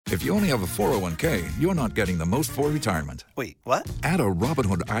If you only have a 401k, you're not getting the most for retirement. Wait, what? Add a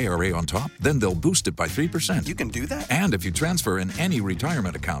Robinhood IRA on top, then they'll boost it by 3%. You can do that? And if you transfer in any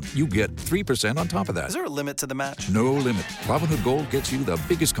retirement account, you get 3% on top of that. Is there a limit to the match? No limit. Robinhood Gold gets you the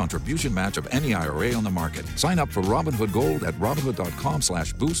biggest contribution match of any IRA on the market. Sign up for Robinhood Gold at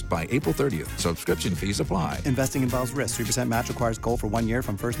Robinhood.com/boost by April 30th. Subscription fees apply. Investing involves risk. 3% match requires gold for 1 year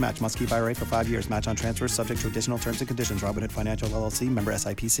from first match. Must keep IRA for 5 years. Match on transfers subject to additional terms and conditions. Robinhood Financial LLC, member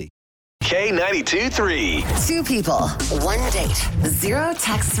SIPC. K92-3. Two people, one date, zero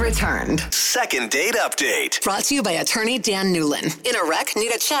texts returned. Second date update. Brought to you by attorney Dan Newlin. In a wreck,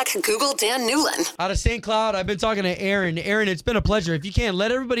 need a check, Google Dan Newlin. Out of St. Cloud, I've been talking to Aaron. Aaron, it's been a pleasure. If you can,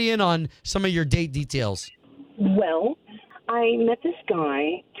 let everybody in on some of your date details. Well, I met this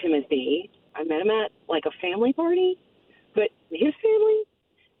guy, Timothy. I met him at like a family party, but his family,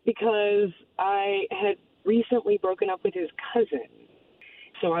 because I had recently broken up with his cousin.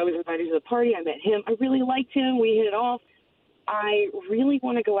 So I was invited to the party. I met him. I really liked him. We hit it off. I really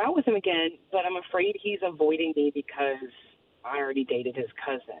want to go out with him again, but I'm afraid he's avoiding me because I already dated his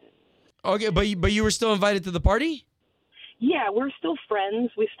cousin. Okay, but you were still invited to the party? Yeah, we're still friends.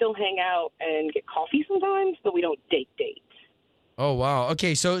 We still hang out and get coffee sometimes, but we don't date. Oh, wow.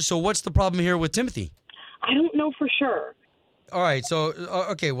 Okay, so what's the problem here with Timothy? I don't know for sure. All right, so,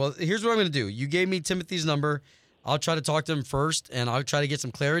 okay, well, here's what I'm going to do. You gave me Timothy's number. I'll try to talk to him first, and I'll try to get some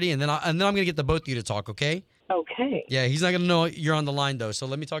clarity, and then I'm going to get the both of you to talk, okay? Okay. Yeah, he's not going to know you're on the line, though, so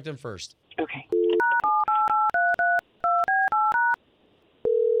let me talk to him first. Okay.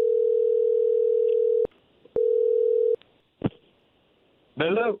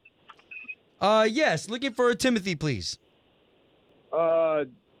 Hello? Yes, looking for Timothy, please.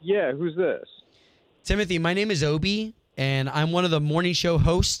 Yeah, who's this? Timothy, my name is Obi, and I'm one of the morning show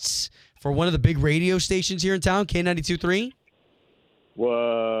hosts for one of the big radio stations here in town, K92.3.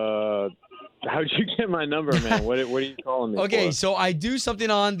 How'd you get my number, man? What are you calling me Okay, for? so I do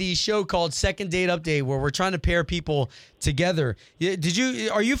something on the show called Second Date Update where we're trying to pair people together.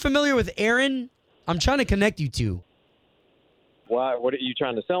 Are you familiar with Aaron? I'm trying to connect you two. Why? What are you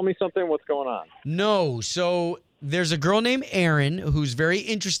trying to sell me something? What's going on? No, so there's a girl named Erin who's very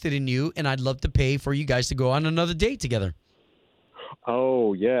interested in you, and I'd love to pay for you guys to go on another date together.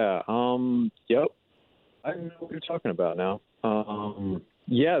 Oh, yeah. Yep. I know what you're talking about now.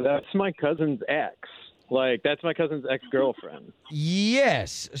 Yeah, that's my cousin's ex. Like, that's my cousin's ex-girlfriend.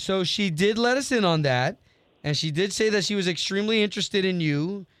 Yes, so she did let us in on that, and she did say that she was extremely interested in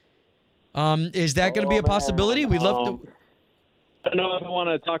you. Is that going to be a possibility? We'd love to. I don't know if I want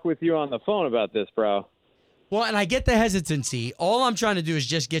to talk with you on the phone about this, bro. Well, and I get the hesitancy. All I'm trying to do is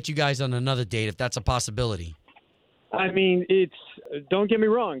just get you guys on another date if that's a possibility. I mean, don't get me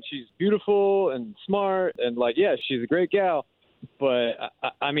wrong. She's beautiful and smart and, like, yeah, she's a great gal. But,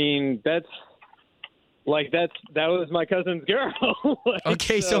 I mean, that was my cousin's girl. Like,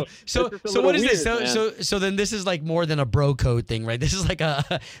 okay, so what is this? So then this is like more than a bro code thing, right? This is like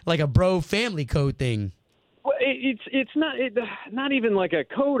a bro family code thing. Well, it's not even like a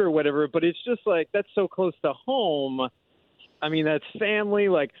code or whatever, but it's just like that's so close to home. I mean, that's family.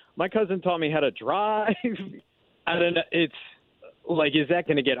 Like, my cousin taught me how to drive. I don't know. It's like, is that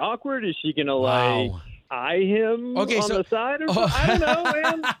going to get awkward? Is she going to like eye him on the side or something? I don't know,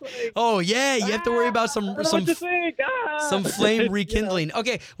 man. Like, oh yeah, you have to worry about some flame rekindling. You know?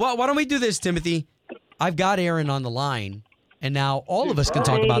 Okay, well, why don't we do this, Timothy? I've got Aaron on the line, and now all of us can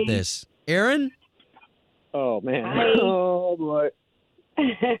talk about this. Aaron? Oh man. Oh boy.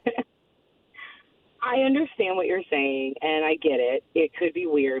 I understand what you're saying, and I get it. It could be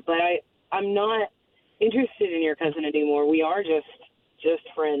weird, but I'm not interested in your cousin anymore. We are just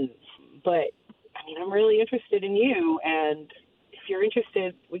friends. But, I mean, I'm really interested in you, and if you're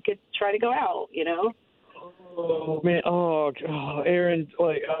interested, we could try to go out, you know? Oh, man. Oh Aaron,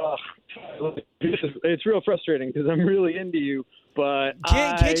 like, it's real frustrating because I'm really into you, but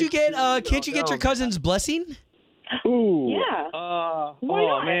can't you get your cousin's blessing? Ooh. Yeah. Why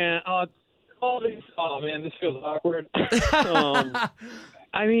not? Man. Man, this feels awkward.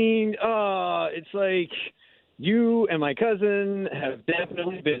 I mean, it's like you and my cousin have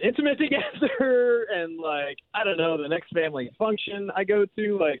definitely been intimate together, and like, I don't know, the next family function I go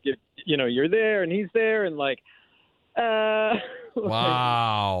to, like, if you're there and he's there, and like, wow.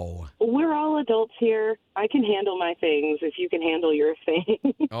 We're all adults here. I can handle my things if you can handle your thing.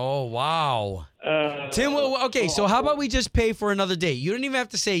 Oh, wow. Tim, okay, so how about we just pay for another date? You don't even have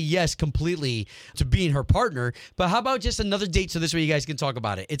to say yes completely to being her partner, but how about just another date so this way you guys can talk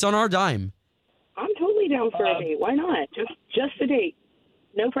about it? It's on our dime. I'm totally down for a date. Why not? Just a date.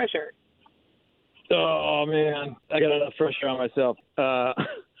 No pressure. Oh, man. I got enough pressure on myself.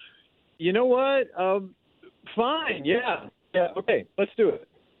 You know what? Fine. Yeah. Yeah. Okay. Let's do it.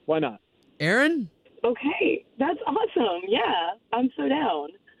 Why not? Aaron? Okay, that's awesome. Yeah, I'm so down.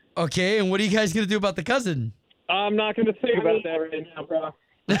 Okay, and what are you guys going to do about the cousin? I'm not going to think about that right now, bro.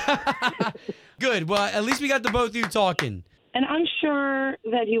 Good. Well, at least we got the both of you talking. And I'm sure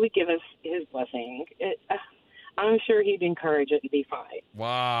that he would give us his blessing. I'm sure he'd encourage it and be fine.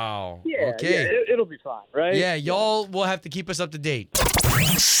 Wow. Yeah. Okay. Yeah, it'll be fine, right? Yeah, y'all will have to keep us up to date.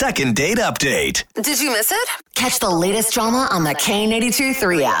 Second date update. Did you miss it? Catch the latest drama on the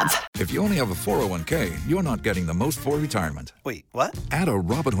K82-3 app. If you only have a 401k, you're not getting the most for retirement. Wait, what? Add a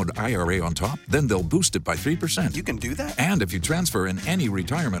Robinhood IRA on top, then they'll boost it by 3%. You can do that? And if you transfer in any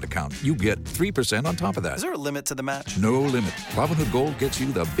retirement account, you get 3% on top of that. Is there a limit to the match? No limit. Robinhood Gold gets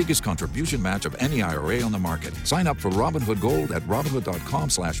you the biggest contribution match of any IRA on the market. Sign up for Robinhood Gold at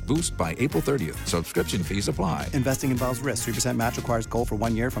Robinhood.com/boost by April 30th. Subscription fees apply. Investing involves risk. 3% match requires gold for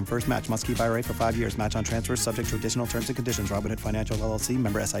 1 year from first match. Must keep IRA for 5 years. Match on transfers subject to additional terms and conditions. Robinhood Financial LLC.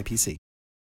 Member SIPC.